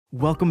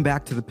Welcome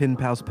back to the Pin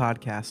Pals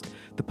podcast,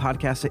 the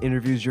podcast that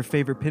interviews your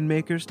favorite pin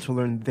makers to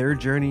learn their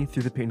journey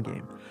through the pin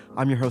game.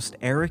 I'm your host,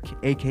 Eric,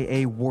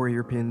 aka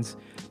Warrior Pins.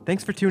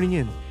 Thanks for tuning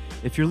in.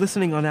 If you're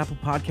listening on Apple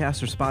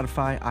Podcasts or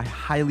Spotify, I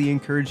highly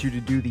encourage you to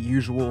do the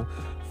usual,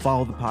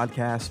 follow the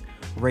podcast,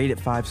 rate it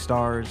 5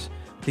 stars.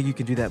 I think you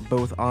can do that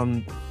both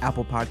on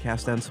Apple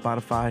Podcast and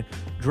Spotify.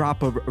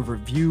 Drop a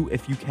review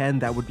if you can.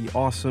 That would be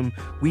awesome.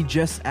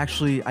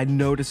 I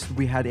noticed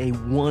we had a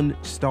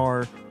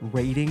 1-star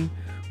rating,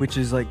 which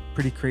is like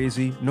pretty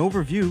crazy. No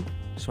review,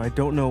 so I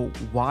don't know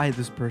why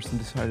this person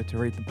decided to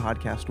rate the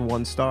podcast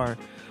 1 star.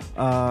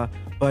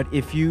 But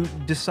if you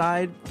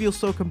feel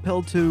so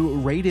compelled to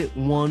rate it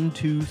 1,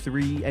 2,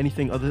 3,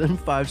 anything other than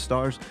 5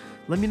 stars,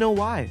 let me know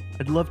why.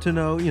 I'd love to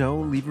know,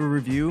 leave a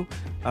review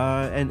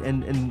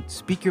and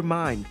speak your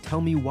mind.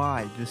 Tell me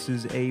why. This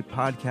is a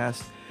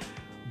podcast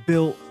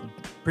built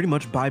pretty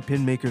much by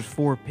pin makers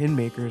for pin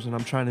makers, and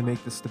I'm trying to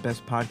make this the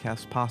best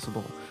podcast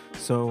possible.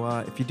 So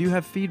if you do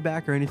have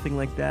feedback or anything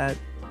like that,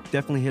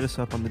 definitely hit us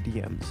up on the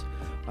DMs.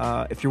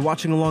 If you're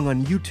watching along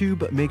on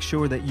YouTube, make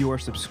sure that you are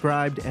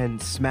subscribed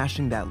and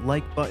smashing that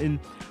like button.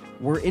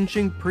 We're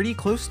inching pretty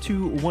close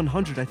to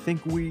 100. I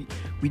think we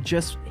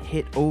just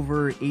hit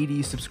over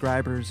 80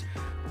 subscribers,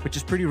 which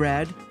is pretty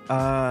rad.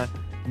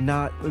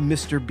 Not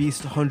Mr.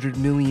 Beast 100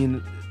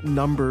 million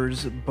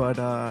numbers,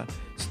 but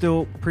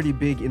still pretty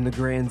big in the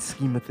grand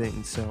scheme of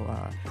things. So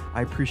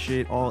I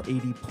appreciate all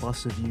 80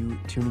 plus of you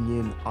tuning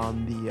in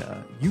on the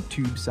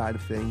YouTube side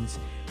of things.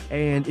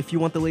 And if you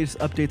want the latest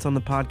updates on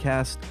the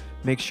podcast,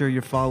 make sure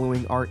you're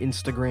following our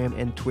Instagram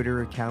and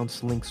Twitter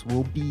accounts. Links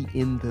will be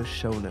in the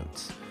show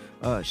notes.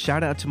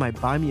 Shout out to my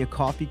Buy Me a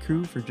Coffee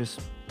crew for just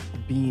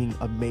being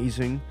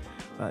amazing.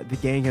 The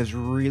gang has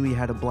really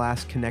had a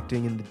blast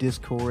connecting in the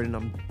Discord, and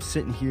I'm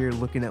sitting here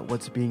looking at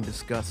what's being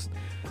discussed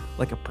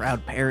like a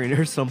proud parent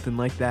or something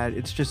like that.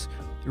 It's just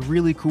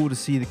really cool to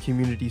see the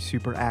community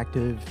super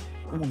active,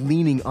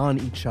 leaning on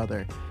each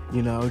other.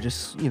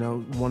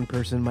 One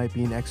person might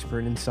be an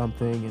expert in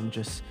something, and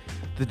just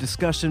the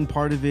discussion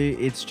part of it,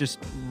 it's just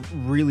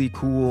really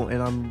cool,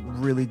 and I'm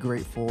really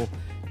grateful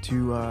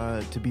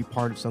to be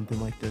part of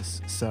something like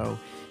this. So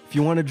if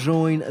you want to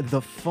join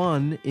the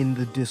fun in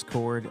the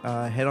Discord,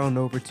 head on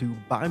over to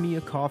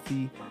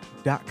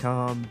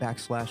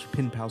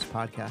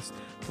buymeacoffee.com/pinpalspodcast.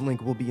 The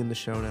link will be in the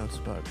show notes,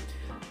 but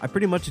I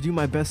pretty much do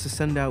my best to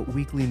send out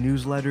weekly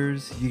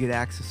newsletters. You get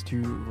access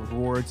to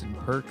rewards and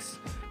perks.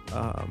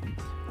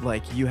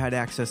 Like you had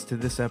access to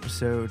this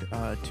episode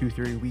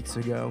 2-3 weeks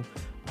ago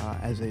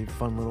as a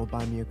fun little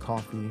Buy Me a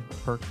Coffee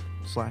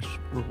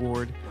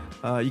perk/reward.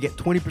 You get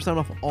 20%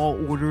 off all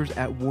orders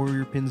at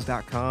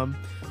warriorpins.com,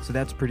 so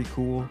that's pretty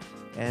cool.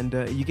 And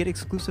you get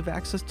exclusive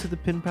access to the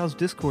Pin Pals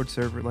Discord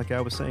server, like I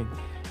was saying.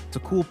 It's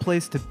a cool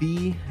place to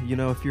be,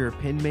 if you're a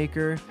pin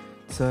maker.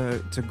 It's a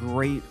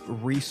great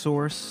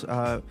resource,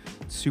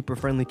 super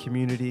friendly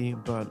community.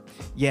 But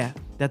yeah,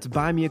 that's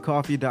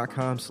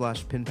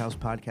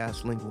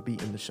buymeacoffee.com/pinpalspodcast. Link will be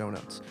in the show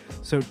notes.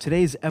 So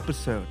today's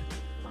episode,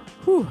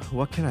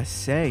 what can I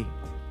say?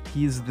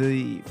 He's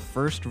the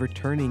first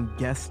returning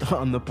guest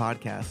on the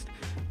podcast.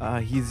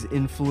 He's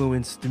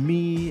influenced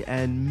me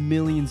and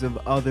millions of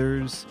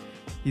others.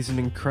 He's an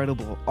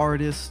incredible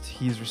artist.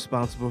 He's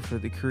responsible for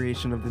the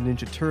creation of the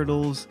Ninja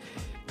Turtles.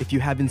 If you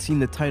haven't seen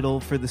the title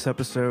for this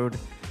episode,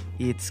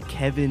 it's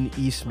Kevin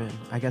Eastman.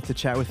 I got to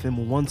chat with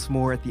him once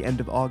more at the end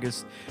of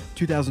August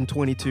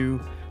 2022.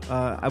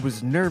 I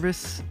was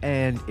nervous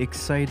and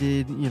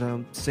excited,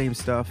 same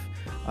stuff.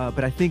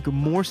 But I think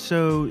more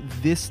so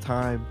this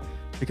time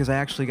because I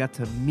actually got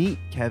to meet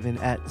Kevin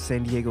at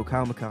San Diego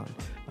Comic-Con.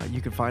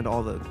 You can find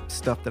all the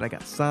stuff that I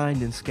got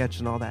signed and sketched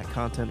and all that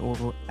content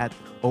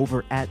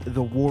over at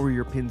the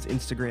Warrior Pins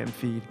Instagram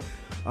feed.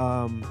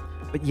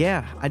 But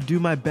yeah, I do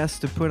my best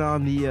to put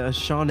on the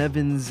Sean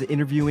Evans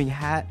interviewing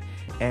hat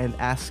and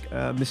ask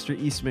Mr.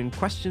 Eastman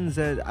questions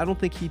that I don't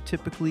think he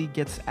typically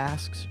gets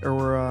asked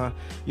or,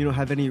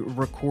 have any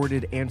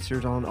recorded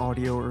answers on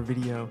audio or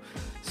video.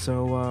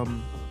 So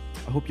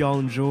I hope y'all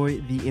enjoy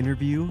the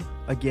interview.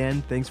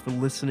 Again, thanks for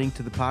listening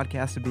to the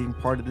podcast and being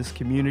part of this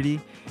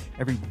community.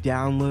 Every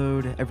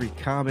download, every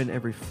comment,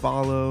 every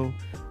follow,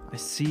 I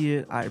see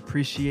it. I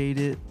appreciate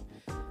it.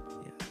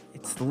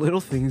 It's the little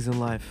things in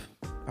life.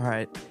 All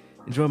right.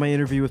 Enjoy my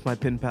interview with my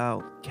pin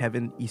pal,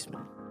 Kevin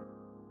Eastman.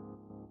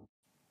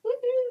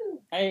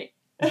 Hey.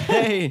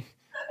 Hey.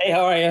 Hey,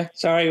 how are you?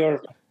 Sorry,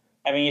 we're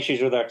having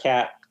issues with our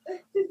cat.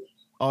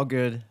 All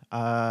good.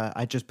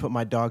 I just put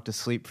my dog to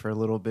sleep for a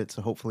little bit,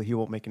 so hopefully he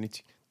won't make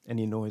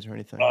any noise or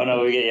anything. Oh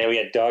no,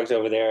 we got dogs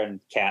over there and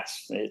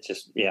cats. It's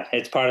just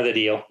it's part of the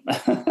deal.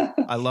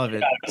 I love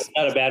it. It's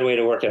not a bad way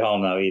to work at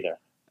home though either.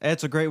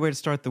 It's a great way to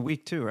start the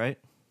week too, right?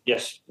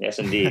 Yes,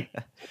 indeed.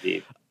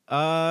 Indeed.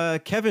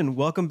 Kevin,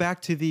 welcome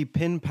back to the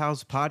Pin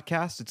Pals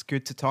podcast. It's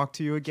good to talk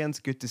to you again. It's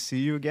good to see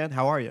you again.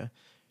 How are you?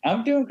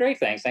 I'm doing great,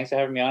 thanks. Thanks for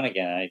having me on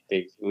again.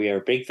 We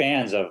are big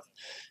fans of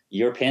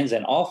your pins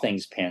and all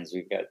things pins.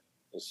 We've got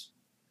those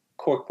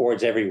cork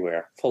boards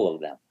everywhere, full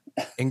of them.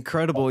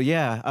 Incredible,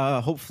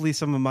 yeah. Hopefully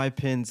some of my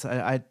pins,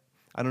 I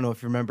I don't know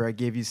if you remember, I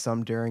gave you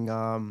some during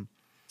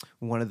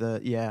one of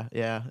the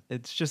yeah.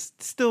 It's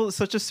just still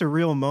such a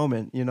surreal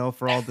moment,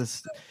 for all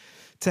this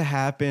to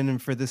happen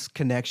and for this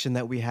connection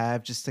that we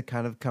have just to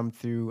kind of come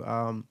through.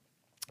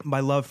 My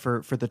love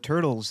for the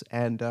turtles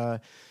and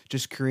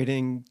just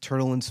creating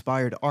turtle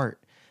inspired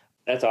art.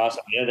 That's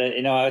awesome.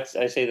 I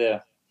say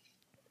the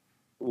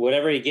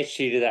whatever gets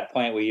you to that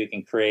point where you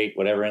can create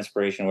whatever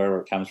inspiration, wherever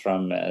it comes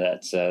from,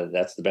 that's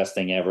the best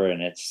thing ever,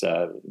 and it's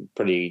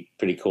pretty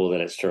cool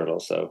that it's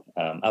turtles. So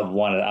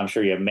I'm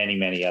sure you have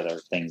many other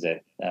things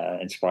that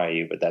inspire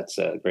you, but that's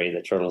great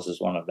that turtles is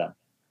one of them.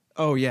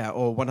 Oh yeah,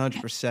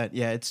 100%.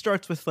 Yeah, it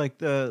starts with like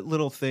the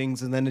little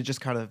things and then it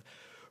just kind of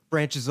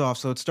branches off.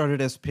 So it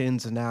started as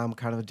pins and now I'm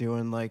kind of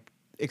doing like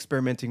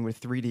experimenting with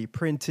 3D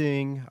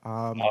printing,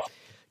 Awesome.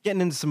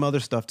 getting into some other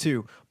stuff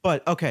too.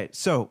 But okay,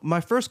 so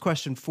my first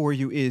question for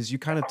you is you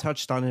kind of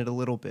touched on it a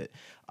little bit.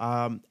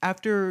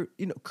 After,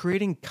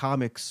 creating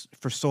comics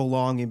for so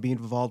long and being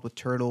involved with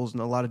turtles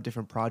and a lot of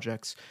different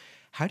projects,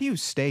 how do you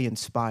stay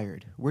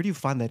inspired? Where do you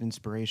find that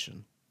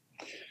inspiration?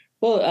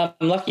 Well,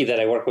 I'm lucky that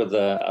I work with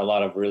a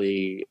lot of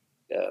really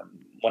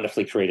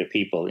wonderfully creative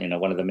people.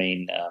 One of the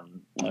main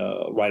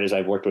writers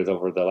I've worked with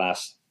over the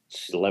last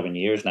 11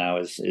 years now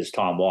is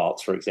Tom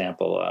Waltz, for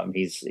example.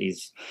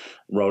 He's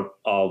wrote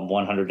all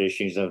 100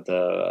 issues of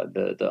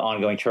the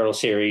ongoing Turtle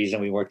series,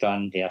 and we worked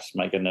on. Yes,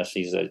 my goodness,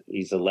 he's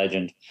a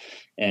legend,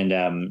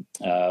 and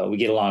we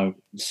get along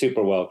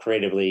super well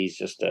creatively. He's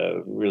just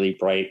a really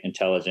bright,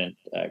 intelligent,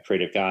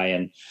 creative guy,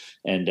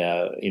 and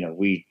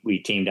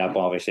we teamed up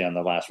obviously on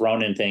the last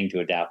Ronin thing to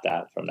adapt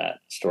that from that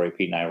story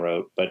Pete and I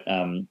wrote. But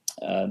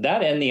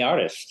that and the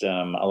artist,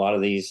 a lot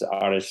of these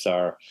artists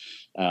are.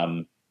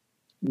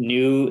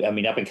 New, I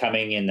mean, up and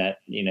coming in that,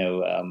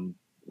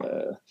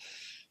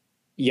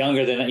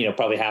 younger than,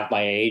 probably half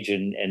my age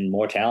and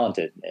more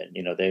talented. And,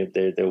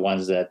 they're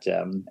ones that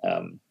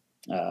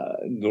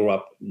grew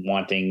up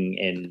wanting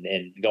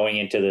and going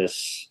into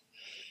this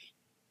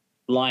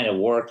line of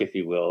work, if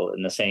you will,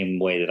 in the same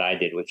way that I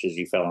did, which is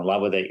you fell in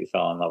love with it, you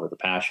fell in love with the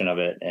passion of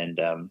it, and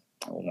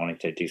wanting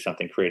to do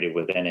something creative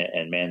within it.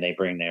 And man, they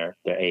bring their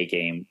A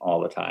game all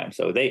the time.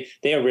 So they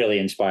are really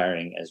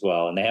inspiring as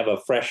well, and they have a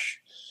fresh,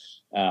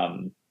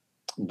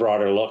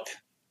 broader look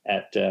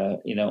at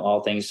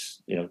all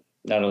things,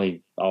 not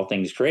only all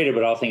things creative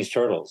but all things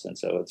turtles. And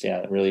so it's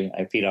really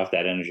I feed off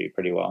that energy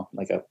pretty well,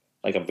 like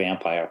a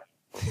vampire.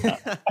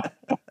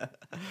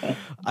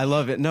 I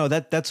love it. No,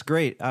 that's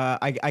great.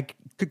 I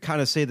could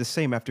kind of say the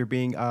same after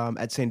being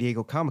at San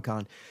Diego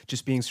Comic-Con,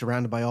 just being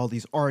surrounded by all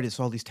these artists,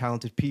 all these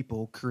talented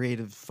people,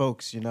 creative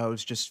folks.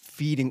 It's just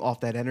feeding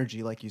off that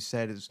energy, like you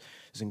said, is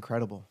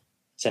incredible.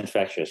 It's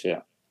infectious,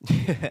 yeah.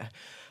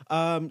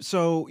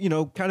 So,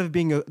 kind of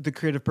being the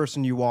creative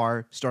person you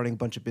are, starting a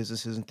bunch of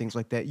businesses and things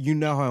like that,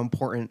 how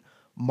important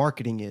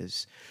marketing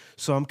is.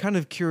 So I'm kind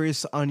of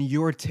curious on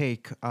your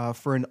take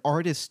for an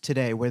artist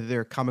today, whether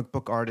they're a comic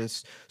book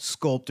artist,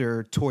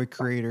 sculptor, toy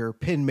creator,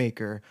 pin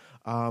maker.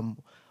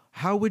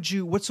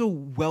 What's a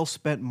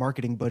well-spent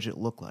marketing budget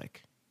look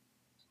like?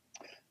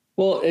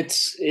 Well,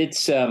 it's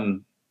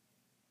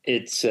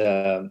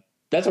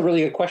that's a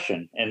really good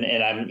question,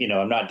 and I'm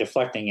not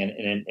deflecting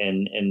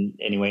in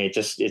any way.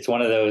 It's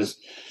one of those.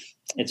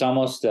 It's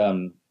almost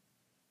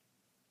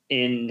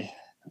in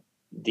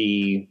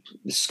the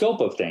scope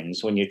of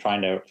things when you're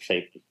trying to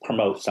say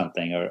promote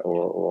something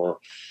or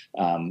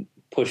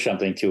push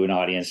something to an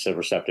audience, a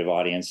receptive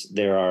audience.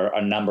 There are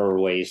a number of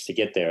ways to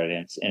get there,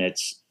 and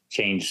it's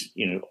changed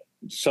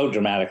so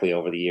dramatically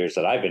over the years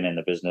that I've been in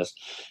the business,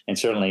 and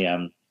certainly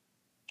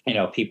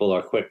people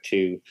are quick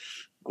to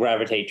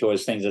gravitate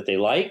towards things that they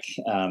like,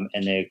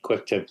 and they're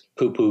quick to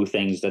poo-poo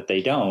things that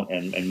they don't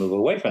and move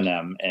away from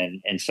them.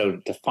 And so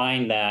to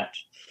find that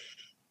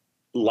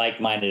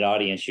like-minded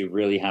audience, you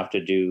really have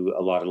to do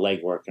a lot of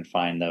legwork and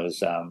find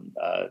those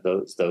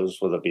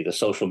whether it be the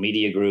social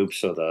media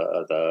groups or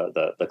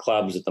the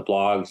clubs, the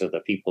blogs, or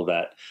the people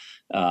that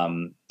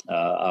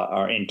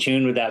are in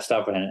tune with that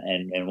stuff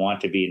and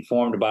want to be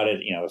informed about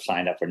it.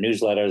 Signed up for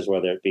newsletters,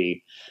 whether it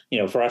be,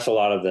 for us, a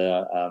lot of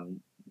the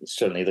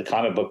certainly the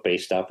comic book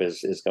based stuff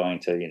is going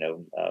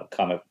to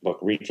comic book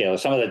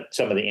retailers, some of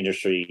the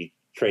industry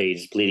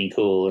trades, Bleeding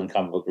Cool and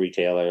comic book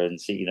retailer, and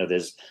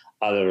there's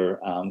other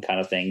kind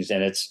of things,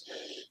 and it's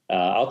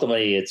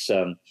ultimately it's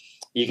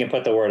you can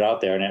put the word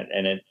out there,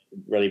 and it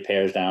really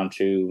pairs down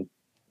to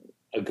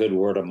a good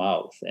word of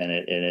mouth, and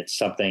it's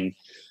something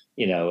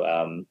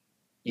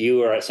you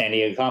were at San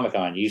Diego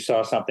Comic-Con, you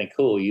saw something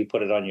cool, you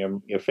put it on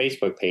your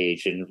Facebook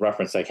page and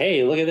reference like,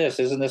 hey, look at this,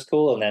 isn't this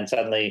cool? And then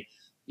suddenly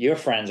your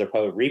friends are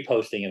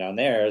reposting it on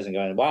theirs and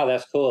going, wow,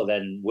 that's cool.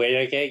 Then where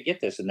did I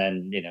get this? And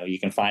then, you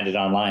can find it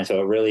online.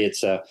 So it really,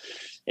 it's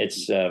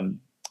an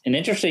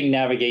interesting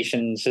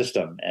navigation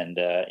system. And,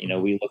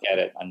 we look at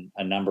it on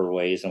a number of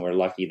ways, and we're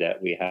lucky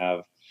that we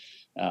have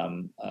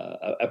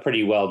a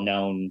pretty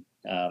well-known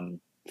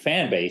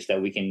fan base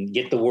that we can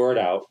get the word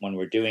out when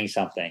we're doing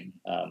something.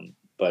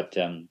 But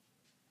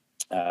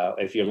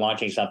if you're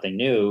launching something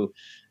new,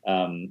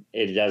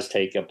 it does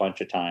take a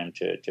bunch of time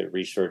to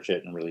research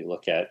it and really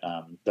look at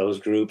those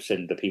groups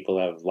and the people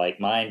who have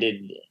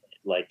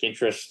like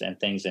interests and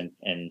things, and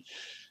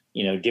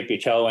dip your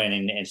toe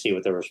in and see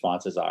what the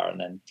responses are, and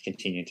then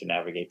continue to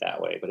navigate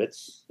that way. But it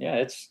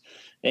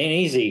ain't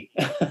easy.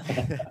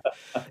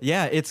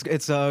 Yeah,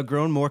 it's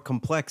grown more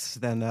complex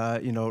than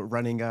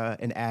running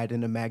an ad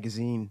in a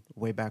magazine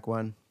way back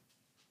when.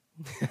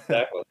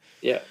 Exactly.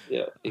 Yeah.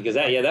 Because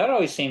that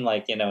always seemed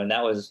like, and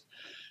that was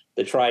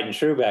the tried and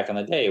true back in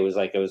the day. It was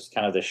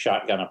kind of the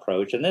shotgun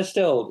approach, and there's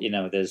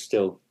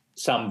still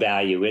some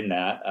value in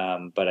that.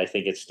 But I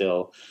think it's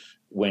still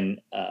when,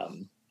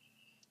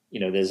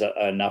 there's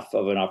enough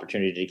of an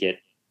opportunity to get,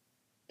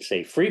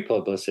 say, free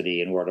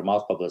publicity and word of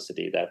mouth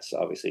publicity. That's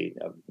obviously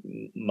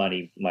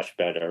money much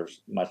better,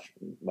 much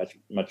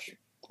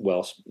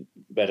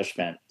better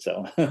spent.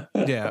 So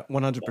yeah,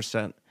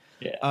 100%.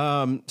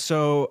 Yeah.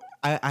 So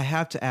I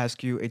have to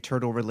ask you a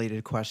turtle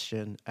related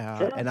question.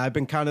 Sure. And I've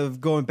been kind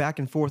of going back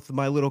and forth with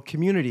my little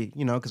community,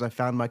 because I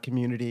found my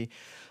community,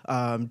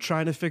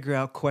 trying to figure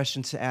out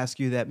questions to ask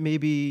you that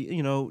maybe,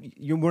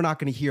 we're not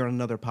going to hear on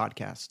another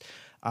podcast.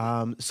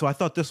 So I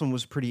thought this one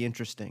was pretty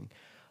interesting.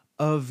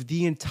 Of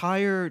the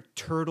entire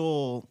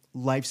turtle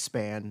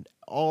lifespan,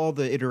 all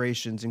the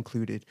iterations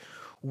included,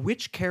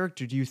 which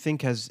character do you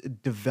think has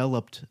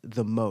developed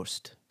the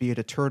most, be it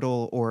a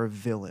turtle or a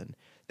villain,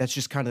 that's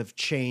just kind of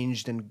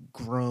changed and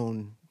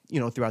grown,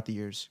 throughout the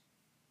years?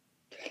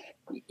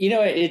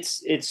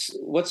 It's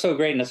what's so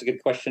great, and that's a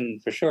good question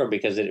for sure,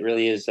 because it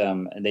really is.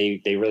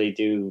 They really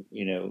do,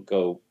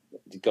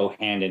 go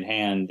hand in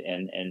hand,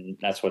 and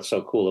that's what's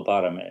so cool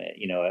about them.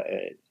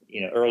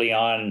 Early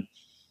on,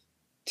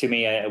 to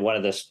me,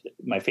 one of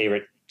my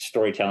favorite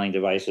storytelling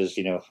devices,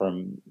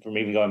 from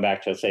even going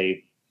back to,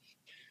 say,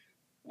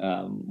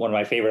 one of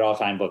my favorite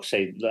all-time books,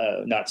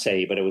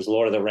 but it was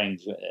Lord of the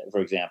Rings,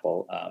 for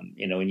example.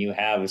 When you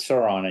have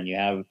Sauron and you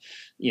have,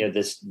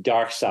 this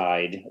dark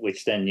side,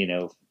 which then,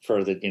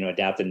 further,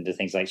 adapted into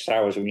things like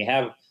Star Wars. When you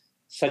have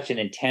such an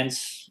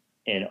intense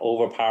and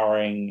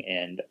overpowering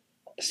and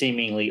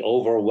seemingly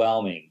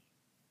overwhelming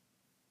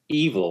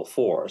evil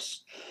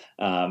force,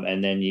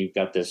 and then you've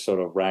got this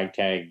sort of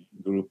ragtag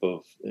group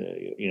of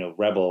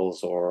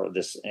rebels, or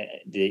this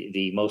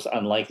the most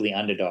unlikely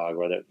underdog,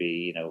 whether it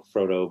be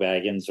Frodo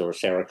Baggins or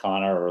Sarah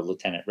Connor or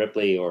Lieutenant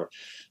Ripley or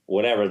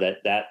whatever,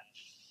 that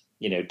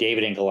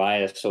David and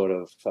Goliath sort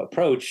of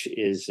approach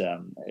is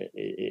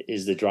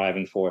the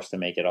driving force to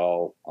make it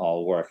all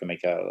work, and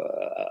make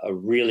a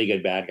really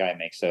good bad guy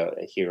makes a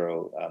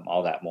hero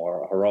all that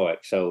more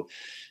heroic. So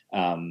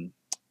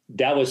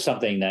that was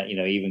something that,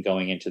 even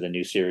going into the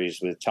new series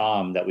with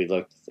Tom, that we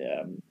looked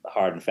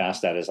hard and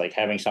fast at, is like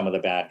having some of the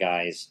bad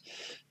guys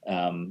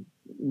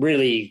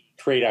really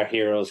create our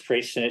heroes,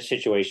 create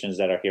situations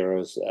that our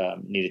heroes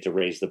needed to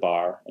raise the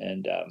bar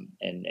and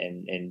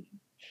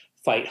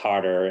fight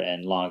harder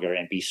and longer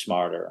and be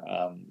smarter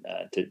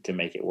to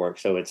make it work.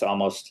 So it's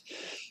almost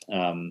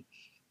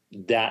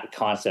that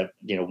concept,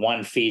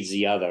 one feeds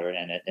the other,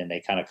 and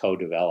they kind of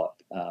co-develop.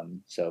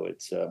 So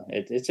it's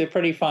a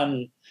pretty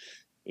fun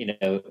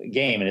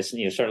game, and it's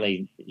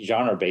certainly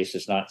genre based.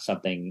 It's not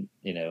something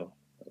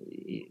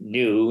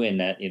new in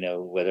that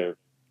whether,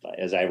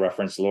 as I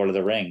referenced, Lord of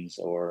the Rings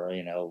or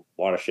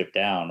Watership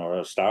Down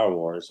or Star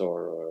Wars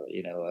or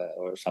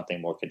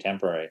something more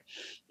contemporary.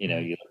 You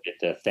look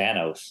at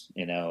Thanos.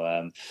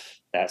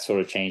 That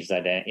sort of changed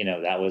that.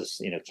 That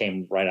was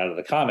came right out of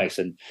the comics,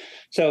 and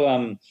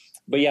so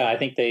but yeah, I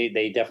think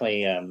they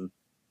definitely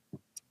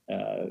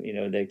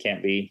they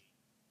can't be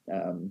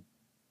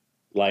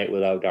light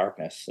without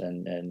darkness,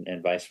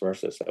 and vice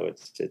versa. So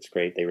it's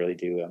great. They really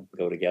do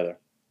go together.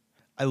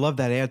 I love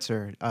that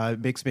answer. It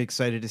makes me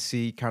excited to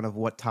see kind of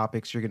what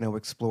topics you're going to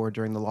explore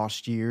during the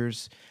Lost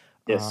Years.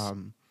 Yes.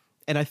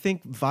 And I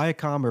think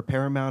Viacom or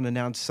Paramount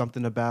announced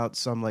something about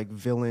some like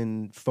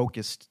villain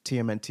focused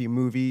TMNT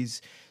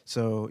movies.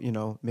 So,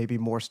 maybe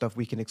more stuff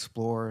we can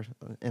explore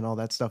and all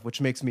that stuff,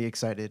 which makes me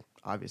excited,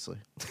 obviously.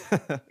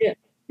 Yeah.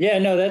 Yeah,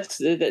 no,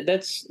 that's in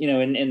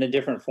the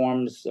different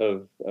forms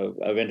of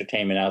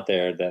entertainment out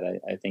there,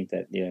 that I think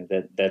that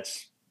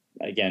that's,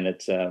 again,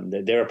 it's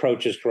their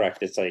approach is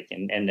correct. It's like,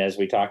 and as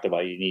we talked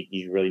about,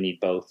 you really need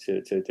both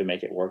to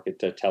make it work,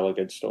 to tell a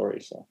good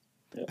story. So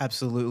yeah.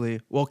 Absolutely.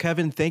 Well,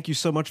 Kevin, thank you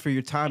so much for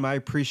your time. I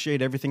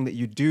appreciate everything that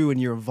you do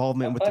and your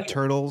involvement with the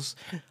Turtles.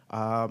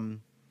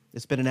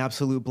 It's been an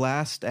absolute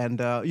blast, and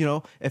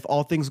if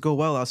all things go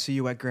well, I'll see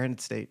you at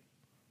Granite State.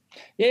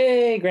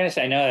 Yay, Granite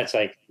State! I know it's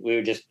like we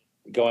were just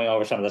going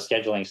over some of the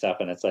scheduling stuff,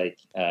 and it's like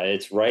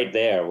it's right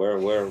there.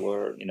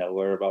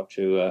 We're about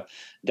to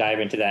dive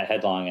into that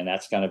headlong, and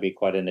that's going to be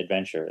quite an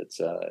adventure.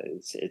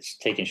 It's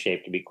taken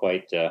shape to be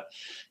quite.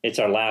 It's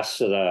our last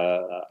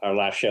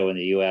show in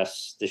the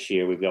U.S. this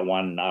year. We've got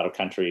one out of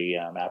country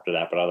after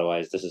that, but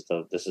otherwise this is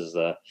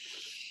the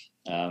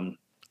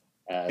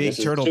big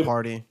turtle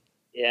party.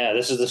 Yeah,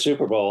 this is the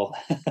Super Bowl.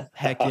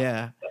 Heck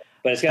yeah.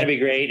 But it's going to be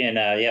great, and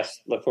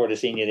yes, look forward to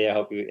seeing you there. I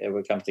hope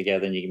everyone comes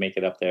together and you can make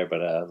it up there.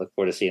 But look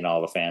forward to seeing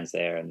all the fans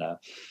there, and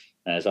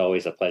And it's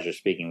always a pleasure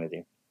speaking with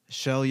you.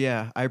 Shell,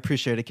 yeah. I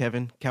appreciate it,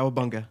 Kevin.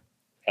 Cowabunga.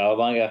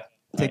 Cowabunga.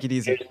 Take it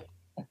easy.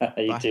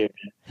 You Bye. too.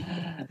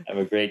 Have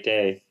a great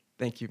day.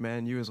 Thank you,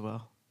 man. You as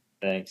well.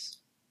 Thanks.